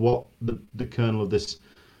layers of what the kernel of this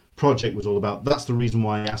project was all about, that's the reason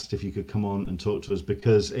why I asked if you could come on and talk to us,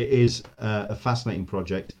 because it is a fascinating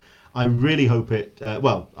project. I really hope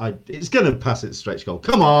it's going to pass its stretch goal.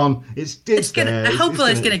 Come on, it's there.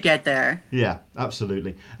 Hopefully it's going to get there. Yeah,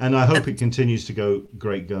 absolutely. And I hope it continues to go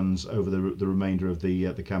great guns over the remainder of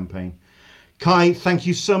the campaign. Kai, thank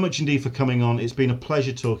you so much indeed for coming on. It's been a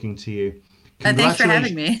pleasure talking to you. And thanks for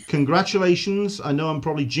having me. Congratulations. I know I'm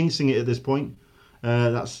probably jinxing it at this point.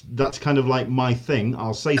 That's kind of like my thing.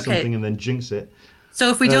 I'll say something and then jinx it. So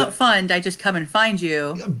if we don't fund, I just come and find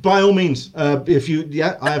you. By all means. I have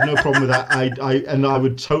no problem with that. I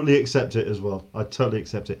would totally accept it as well. I'd totally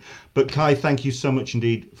accept it. But Kai, thank you so much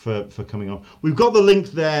indeed for coming on. We've got the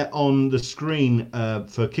link there on the screen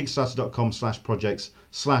for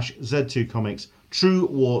kickstarter.com/projects/Z2 Comics, True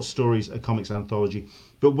War Stories, a comics anthology.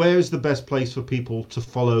 But where is the best place for people to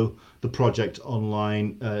follow the project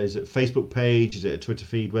online? Is it a Facebook page? Is it a Twitter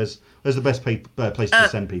feed? Where's the best place to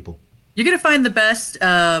send people? You're gonna find the best.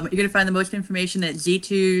 You're gonna find the most information at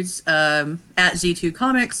Z2's at Z2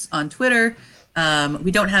 Comics on Twitter.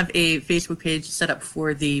 We don't have a Facebook page set up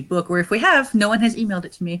for the book, or if we have, no one has emailed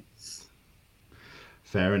it to me.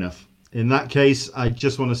 Fair enough. In that case, I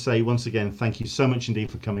just want to say once again, thank you so much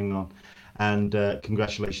indeed for coming on, and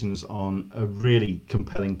congratulations on a really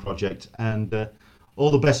compelling project, and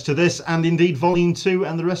all the best to this, and indeed Volume 2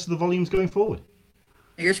 and the rest of the volumes going forward.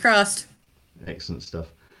 Fingers crossed. Excellent stuff.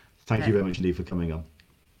 Thank you very much indeed for coming on.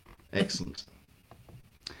 Excellent.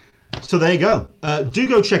 So there you go. Do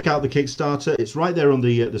go check out the Kickstarter. It's right there on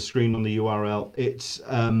the screen on the URL. It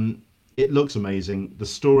looks amazing. The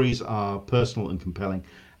stories are personal and compelling,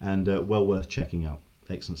 and well worth checking out.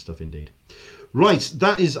 Excellent stuff indeed. Right,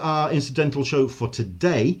 that is our incidental show for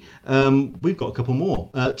today. We've got a couple more.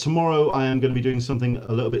 Tomorrow I am going to be doing something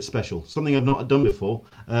a little bit special, something I've not done before.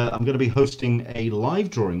 I'm going to be hosting a live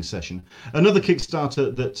drawing session. Another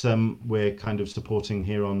Kickstarter that we're kind of supporting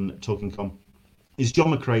here on Talking Com is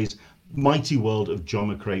John McCrae's Mighty World of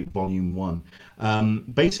John McCrae Volume 1.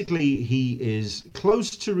 Basically, he is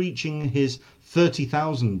close to reaching his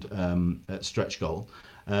 30,000 stretch goal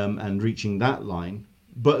and reaching that line.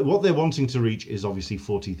 But what they're wanting to reach is obviously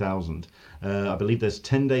 40,000. I believe there's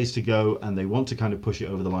 10 days to go, and they want to kind of push it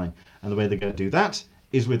over the line. And the way they're going to do that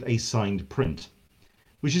is with a signed print,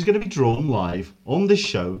 which is going to be drawn live on this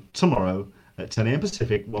show tomorrow at 10 a.m.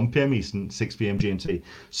 Pacific, 1 p.m. Eastern, 6 p.m. GMT.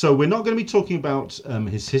 So we're not going to be talking about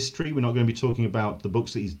his history. We're not going to be talking about the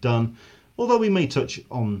books that he's done, although we may touch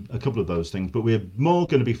on a couple of those things. But we're more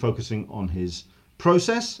going to be focusing on his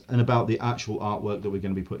process and about the actual artwork that we're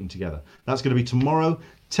going to be putting together. That's going to be tomorrow,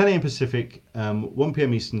 10 a.m. Pacific, 1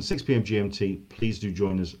 p.m. Eastern, 6 p.m. GMT. Please do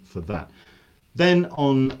join us for that. Then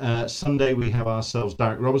on Sunday, we have ourselves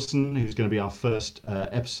Derek Robertson, who's going to be our first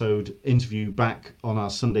episode interview back on our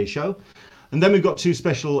Sunday show. And then we've got two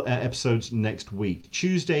special episodes next week.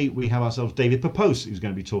 Tuesday, we have ourselves David Papose, who's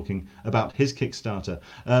going to be talking about his Kickstarter.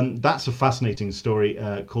 That's a fascinating story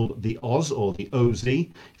called The Oz, or the OZ. If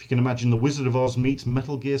you can imagine, The Wizard of Oz meets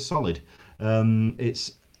Metal Gear Solid.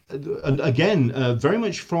 It's, again, very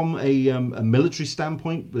much from a military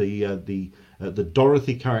standpoint. The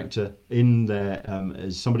Dorothy character in there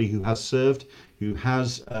is somebody who has served, who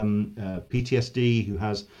has PTSD, who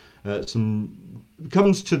has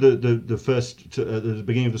comes to the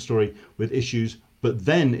beginning of the story with issues, but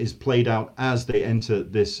then is played out as they enter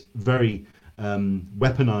this very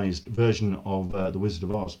weaponized version of the Wizard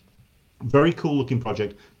of Oz. Very cool looking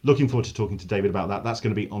project. Looking forward to talking to David about that. That's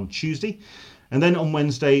going to be on Tuesday. And then on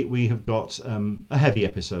Wednesday, we have got a heavy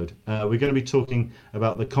episode. We're going to be talking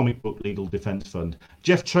about the Comic Book Legal Defense Fund.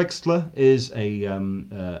 Jeff Trexler is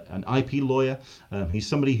an IP lawyer. He's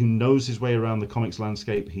somebody who knows his way around the comics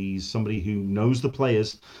landscape. He's somebody who knows the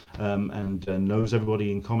players and knows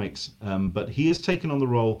everybody in comics. But he has taken on the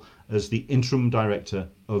role as the interim director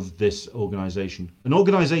of this organization. An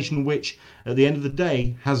organization which, at the end of the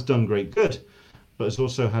day, has done great good, but has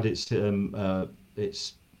also had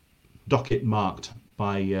its docket marked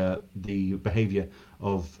by the behaviour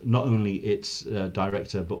of not only its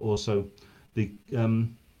director, but also the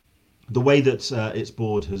way that its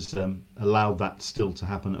board has allowed that still to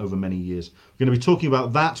happen over many years. We're going to be talking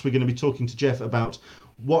about that. We're going to be talking to Jeff about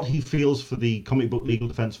what he feels for the Comic Book Legal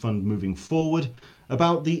Defense Fund moving forward,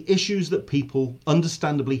 about the issues that people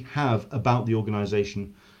understandably have about the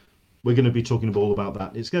organisation. We're going to be talking all about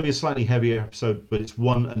that. It's going to be a slightly heavier episode, but it's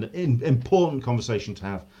an important conversation to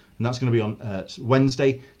have. And that's going to be on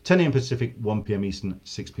Wednesday, 10 a.m. Pacific, 1 p.m. Eastern,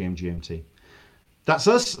 6 p.m. GMT. That's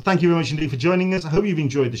us. Thank you very much indeed for joining us. I hope you've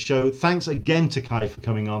enjoyed the show. Thanks again to Kai for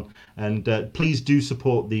coming on, and please do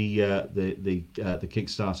support the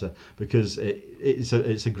Kickstarter, because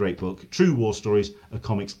it's a great book. True War Stories, a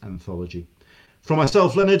comics anthology. From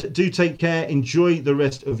myself, Leonard, do take care. Enjoy the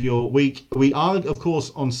rest of your week. We are, of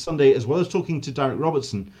course, on Sunday, as well as talking to Derek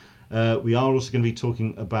Robertson, we are also going to be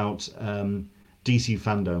talking about DC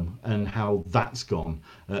Fandom and how that's gone.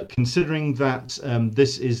 Considering that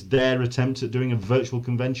this is their attempt at doing a virtual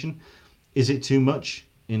convention, is it too much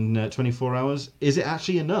in 24 hours? Is it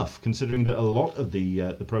actually enough, considering that a lot of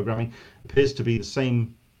the programming appears to be the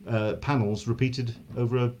same panels repeated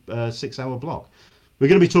over a 6-hour block? We're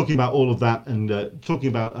going to be talking about all of that and talking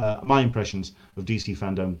about my impressions of DC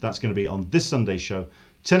Fandom. That's going to be on this Sunday's show,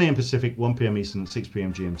 10 a.m. Pacific, 1 p.m. Eastern, 6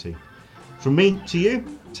 p.m. GMT. From me to you,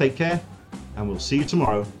 take care, and we'll see you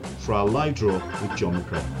tomorrow for our live draw with John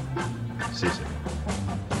McCrae. See you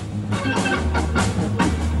soon.